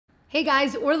Hey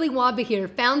guys, Orly Wahba here,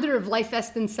 founder of Life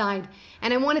Best Inside,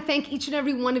 and I want to thank each and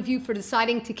every one of you for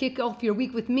deciding to kick off your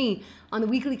week with me on the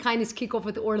weekly Kindness Kickoff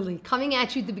with Orly, coming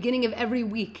at you at the beginning of every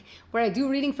week, where I do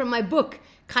reading from my book,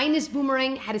 Kindness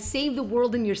Boomerang, How to Save the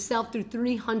World and Yourself Through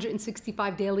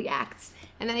 365 Daily Acts.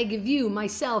 And then I give you,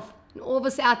 myself, and all of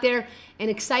us out there, an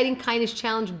exciting kindness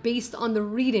challenge based on the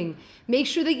reading. Make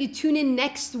sure that you tune in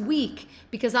next week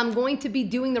because I'm going to be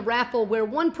doing the raffle where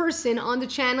one person on the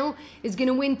channel is going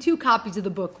to win 2 copies of the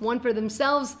book, one for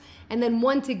themselves and then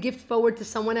one to gift forward to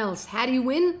someone else. How do you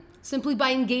win? Simply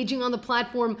by engaging on the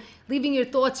platform, leaving your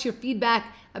thoughts, your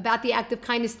feedback about the act of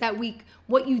kindness that week,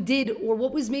 what you did or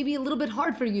what was maybe a little bit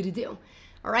hard for you to do.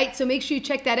 All right, so make sure you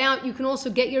check that out. You can also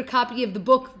get your copy of the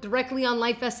book directly on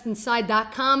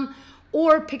lifebestinside.com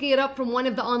or picking it up from one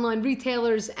of the online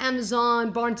retailers, Amazon,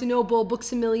 Barnes & Noble,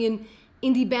 Books A Million,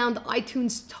 IndieBound,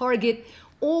 iTunes, Target.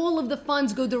 All of the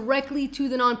funds go directly to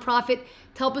the nonprofit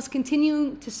to help us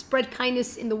continue to spread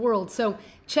kindness in the world. So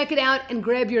check it out and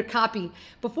grab your copy.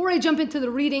 Before I jump into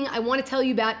the reading, I want to tell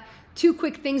you about 2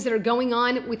 quick things that are going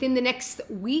on within the next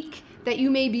week that you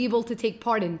may be able to take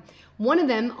part in. One of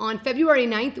them, on February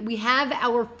 9th, we have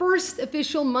our first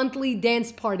official monthly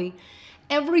dance party.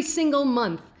 Every single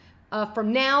month,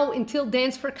 from now until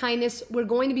Dance for Kindness, we're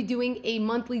going to be doing a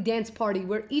monthly dance party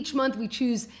where each month we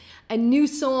choose a new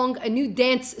song, a new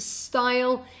dance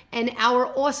style, and our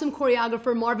awesome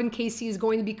choreographer, Marvin Casey, is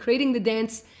going to be creating the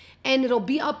dance, and it'll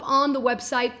be up on the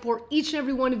website for each and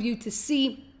every one of you to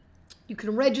see. You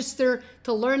can register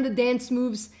to learn the dance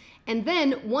moves, and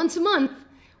then once a month,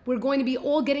 we're going to be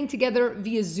all getting together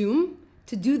via Zoom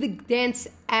to do the dance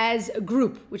as a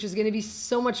group, which is going to be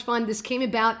so much fun. This came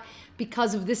about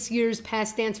because of this year's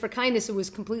past Dance for Kindness. It was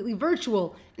completely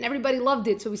virtual and everybody loved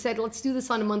it. So we said, let's do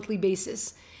this on a monthly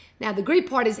basis. Now, the great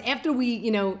part is after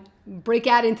we, break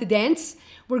out into dance,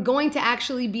 we're going to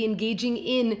actually be engaging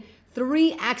in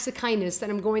 3 acts of kindness that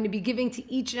I'm going to be giving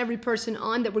to each and every person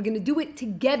on, that we're going to do it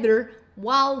together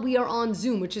while we are on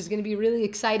Zoom, which is going to be really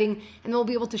exciting, and we'll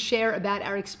be able to share about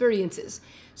our experiences.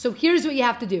 So here's what you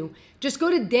have to do. Just go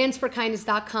to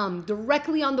danceforkindness.com.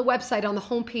 Directly on the website, on the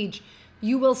homepage,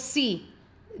 you will see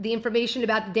the information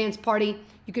about the dance party.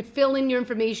 You could fill in your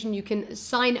information. You can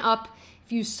sign up.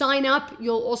 If you sign up,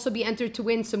 you'll also be entered to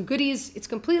win some goodies. It's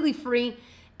completely free.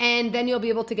 And then you'll be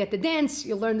able to get the dance.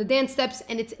 You'll learn the dance steps.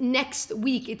 And it's next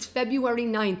week. It's February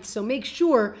 9th. So make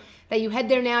sure that you head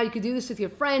there now. You could do this with your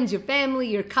friends, your family,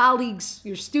 your colleagues,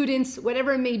 your students,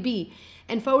 whatever it may be.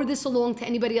 And forward this along to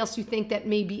anybody else you think that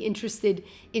may be interested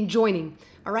in joining.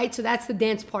 All right, so that's the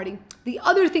dance party. The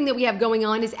other thing that we have going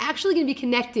on is actually going to be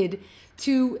connected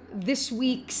to this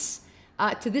week's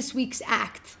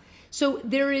act. So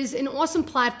there is an awesome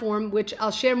platform, which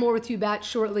I'll share more with you about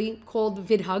shortly, called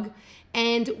VidHug.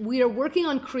 And we are working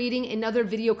on creating another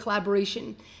video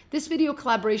collaboration. This video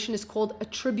collaboration is called A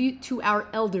Tribute to Our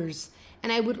Elders.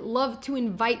 And I would love to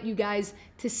invite you guys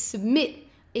to submit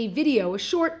a video, a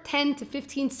short 10 to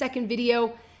 15 second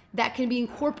video that can be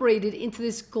incorporated into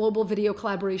this global video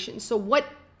collaboration. So what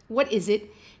is it?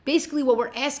 Basically what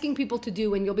we're asking people to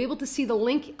do, and you'll be able to see the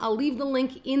link. I'll leave the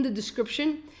link in the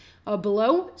description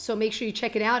below, so make sure you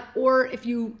check it out. Or if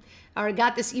you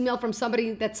got this email from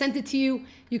somebody that sent it to you,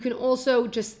 you can also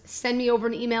just send me over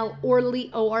an email, Orly,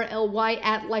 O-R-L-Y,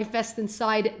 at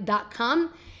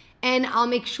lifebestinside.com. And I'll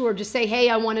make sure, just say,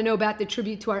 hey, I want to know about the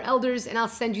tribute to our elders, and I'll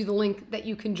send you the link that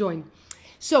you can join.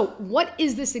 So what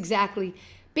is this exactly?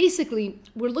 Basically,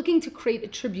 we're looking to create a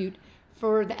tribute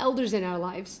for the elders in our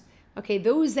lives, okay?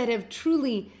 Those that have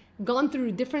truly gone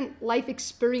through different life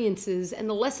experiences and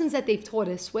the lessons that they've taught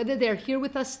us, whether they're here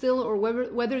with us still or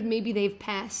whether maybe they've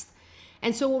passed.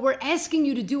 And so what we're asking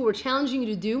you to do, we're challenging you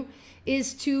to do,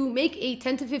 is to make a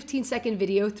 10 to 15 second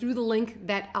video through the link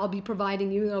that I'll be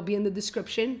providing you, that'll be in the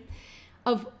description,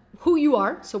 of who you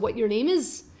are, so what your name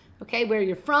is, okay, where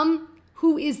you're from,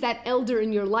 who is that elder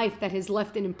in your life that has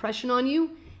left an impression on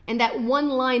you, and that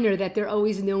one-liner that they're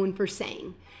always known for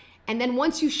saying. And then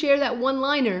once you share that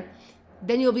one-liner,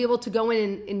 then you'll be able to go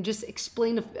in and just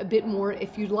explain a bit more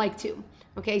if you'd like to.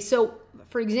 Okay, so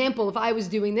for example, if I was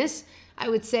doing this, I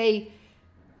would say,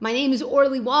 my name is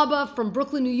Orly Wahba from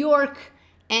Brooklyn, New York,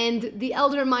 and the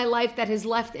elder in my life that has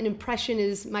left an impression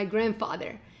is my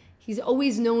grandfather. He's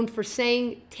always known for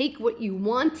saying, take what you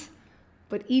want,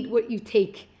 but eat what you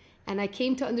take. And I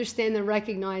came to understand and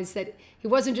recognize that he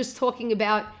wasn't just talking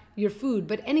about your food,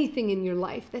 but anything in your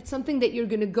life. That's something that you're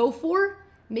gonna go for.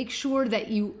 Make sure that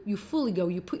you fully go.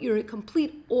 You put your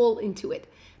complete all into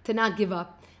it to not give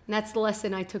up. And that's the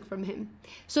lesson I took from him.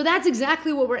 So that's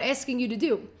exactly what we're asking you to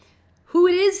do. Who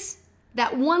it is,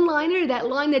 that one-liner, that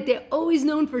line that they're always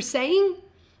known for saying,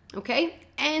 okay?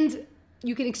 And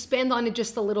you can expand on it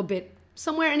just a little bit,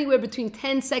 somewhere anywhere between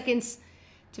 10 seconds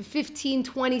to 15,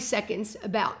 20 seconds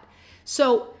about.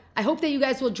 So I hope that you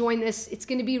guys will join this. It's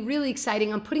going to be really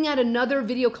exciting. I'm putting out another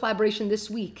video collaboration this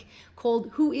week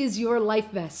called Who is Your Life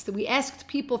Vest? We asked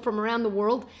people from around the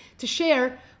world to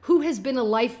share who has been a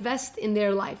life vest in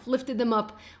their life, lifted them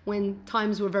up when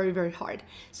times were very, very hard.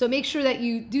 So make sure that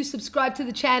you do subscribe to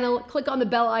the channel, click on the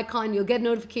bell icon, you'll get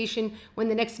notification when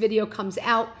the next video comes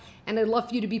out, and I'd love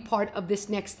for you to be part of this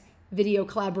next video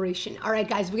collaboration. All right,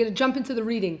 guys, we're gonna jump into the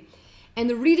reading. And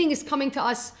the reading is coming to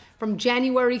us from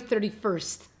January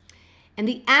 31st. And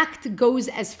the act goes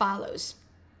as follows.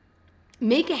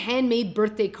 Make a handmade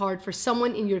birthday card for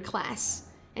someone in your class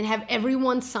and have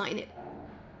everyone sign it.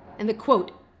 And the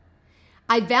quote,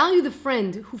 I value the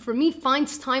friend who for me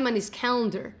finds time on his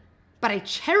calendar, but I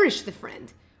cherish the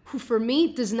friend who for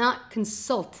me does not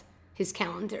consult his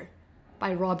calendar,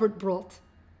 by Robert Brault.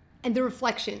 And the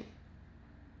reflection.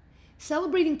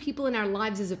 Celebrating people in our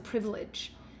lives is a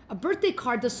privilege. A birthday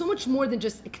card does so much more than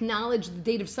just acknowledge the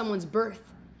date of someone's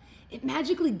birth. It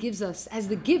magically gives us, as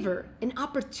the giver, an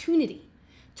opportunity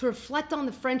to reflect on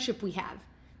the friendship we have,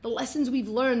 the lessons we've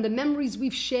learned, the memories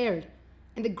we've shared,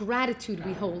 and the gratitude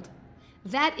we hold.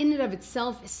 That in and of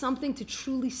itself is something to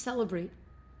truly celebrate.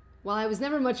 While I was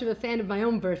never much of a fan of my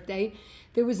own birthday,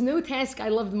 there was no task I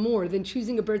loved more than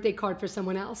choosing a birthday card for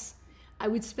someone else. I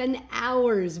would spend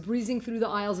hours breezing through the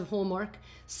aisles of Hallmark,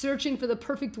 searching for the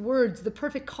perfect words, the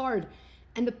perfect card,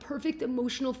 and the perfect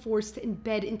emotional force to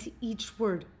embed into each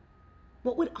word.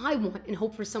 What would I want and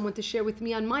hope for someone to share with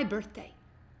me on my birthday?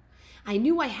 I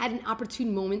knew I had an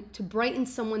opportune moment to brighten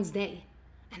someone's day,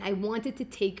 and I wanted to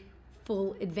take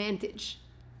full advantage.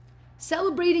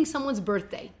 Celebrating someone's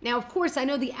birthday. Now, of course, I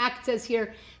know the act says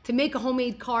here to make a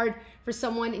homemade card for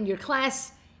someone in your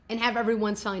class and have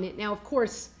everyone sign it. Now, of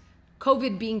course,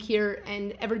 COVID being here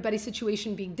and everybody's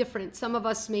situation being different, some of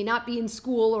us may not be in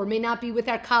school or may not be with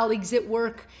our colleagues at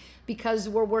work because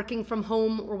we're working from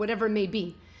home or whatever it may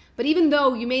be. But even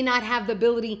though you may not have the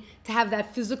ability to have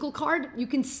that physical card, you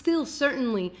can still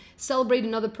certainly celebrate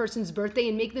another person's birthday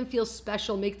and make them feel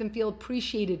special, make them feel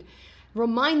appreciated.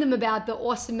 Remind them about the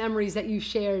awesome memories that you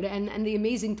shared and the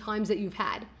amazing times that you've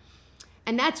had.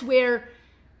 And that's where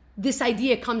this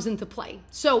idea comes into play.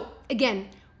 So again,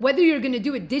 whether you're going to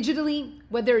do it digitally,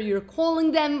 whether you're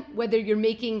calling them, whether you're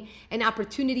making an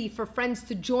opportunity for friends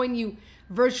to join you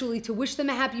virtually to wish them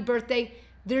a happy birthday,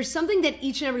 there's something that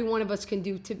each and every one of us can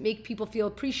do to make people feel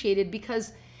appreciated,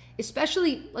 because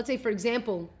especially, let's say, for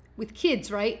example, with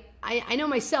kids, right? I know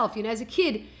myself, as a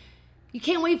kid, you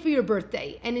can't wait for your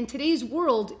birthday. And in today's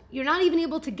world, you're not even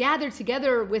able to gather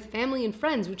together with family and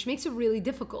friends, which makes it really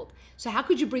difficult. So how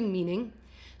could you bring meaning?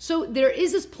 So there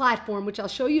is this platform, which I'll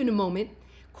show you in a moment,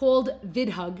 called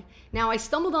VidHug. Now, I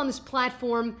stumbled on this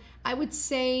platform, I would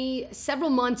say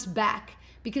several months back,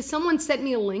 because someone sent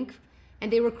me a link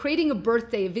and they were creating a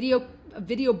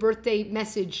video birthday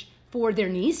message for their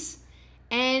niece.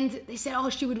 And they said, oh,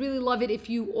 she would really love it if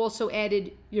you also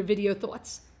added your video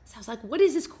thoughts. So I was like, what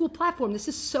is this cool platform? This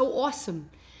is so awesome.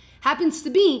 Happens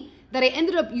to be that I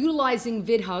ended up utilizing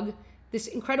VidHug, this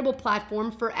incredible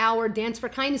platform, for our Dance for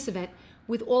Kindness event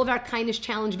with all of our Kindness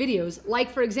Challenge videos.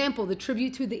 Like, for example, the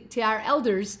tribute to our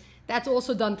elders, that's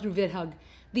also done through VidHug.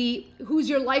 The Who's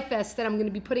Your Life Vest that I'm going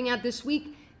to be putting out this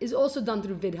week is also done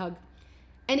through VidHug.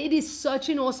 And it is such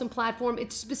an awesome platform.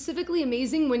 It's specifically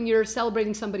amazing when you're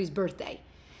celebrating somebody's birthday.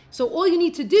 So all you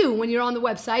need to do when you're on the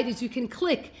website is you can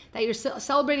click that you're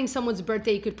celebrating someone's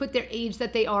birthday. You could put their age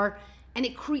that they are, and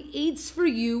it creates for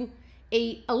you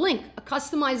a link, a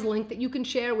customized link that you can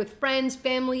share with friends,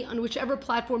 family, on whichever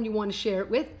platform you want to share it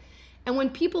with. And when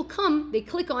people come, they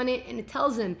click on it and it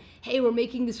tells them, hey, we're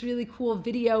making this really cool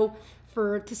video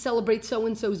to celebrate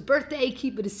so-and-so's birthday.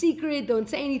 Keep it a secret. Don't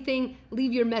say anything.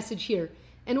 Leave your message here.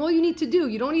 And all you need to do,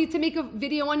 you don't need to make a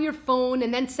video on your phone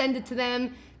and then send it to them.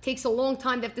 It takes a long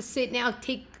time. They have to sit now,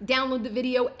 download the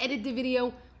video, edit the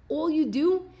video. All you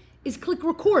do is click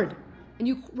record, and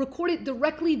you record it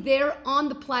directly there on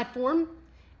the platform,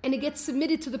 and it gets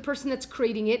submitted to the person that's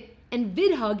creating it. And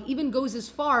VidHug even goes as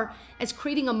far as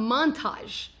creating a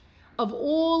montage of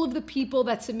all of the people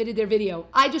that submitted their video.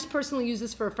 I just personally use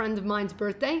this for a friend of mine's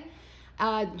birthday,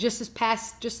 just this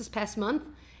past month.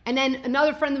 And then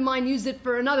another friend of mine used it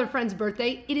for another friend's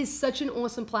birthday. It is such an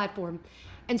awesome platform.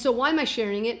 And so why am I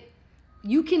sharing it?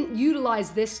 You can utilize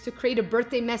this to create a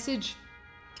birthday message,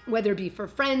 whether it be for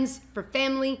friends, for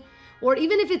family, or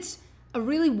even if it's a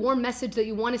really warm message that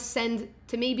you want to send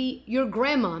to maybe your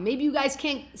grandma. Maybe you guys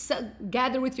can't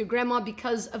gather with your grandma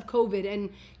because of COVID and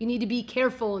you need to be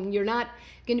careful and you're not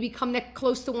going to become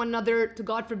close to one another to,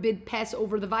 God forbid, pass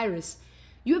over the virus.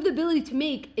 You have the ability to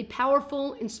make a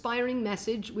powerful, inspiring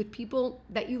message with people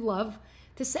that you love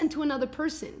to send to another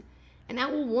person. And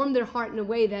that will warm their heart in a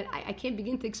way that I can't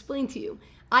begin to explain to you.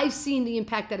 I've seen the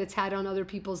impact that it's had on other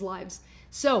people's lives.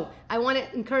 So I want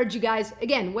to encourage you guys,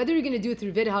 again, whether you're going to do it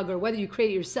through VidHug or whether you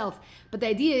create it yourself, but the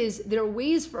idea is there are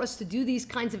ways for us to do these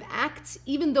kinds of acts,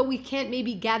 even though we can't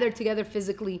maybe gather together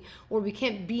physically or we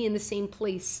can't be in the same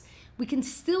place. We can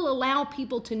still allow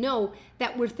people to know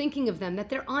that we're thinking of them, that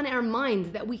they're on our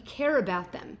mind, that we care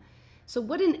about them. So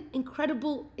what an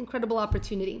incredible, incredible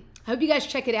opportunity. I hope you guys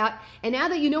check it out. And now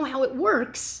that you know how it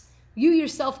works, you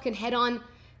yourself can head on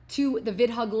to the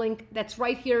VidHug link that's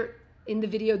right here in the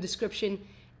video description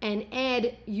and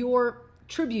add your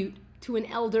tribute to an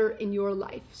elder in your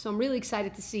life. So I'm really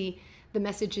excited to see the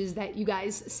messages that you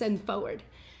guys send forward.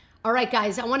 All right,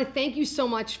 guys, I want to thank you so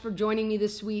much for joining me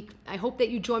this week. I hope that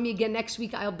you join me again next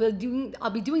week. I'll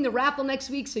be doing the raffle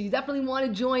next week, so you definitely want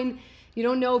to join. You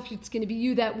don't know if it's going to be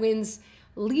you that wins.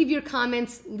 Leave your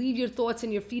comments, leave your thoughts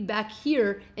and your feedback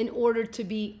here in order to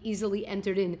be easily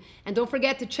entered in. And don't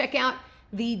forget to check out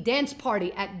the dance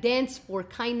party at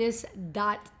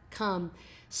danceforkindness.com.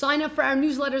 Sign up for our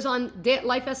newsletters on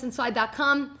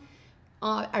lifeessinside.com,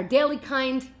 our daily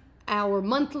kind, our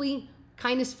monthly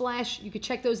kindness flash. You can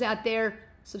check those out there.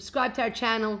 Subscribe to our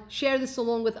channel, share this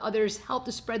along with others, help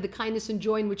to spread the kindness and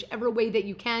joy in whichever way that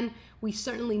you can. We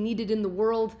certainly need it in the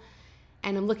world.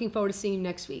 And I'm looking forward to seeing you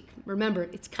next week. Remember,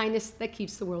 it's kindness that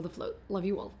keeps the world afloat. Love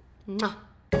you all. Mwah.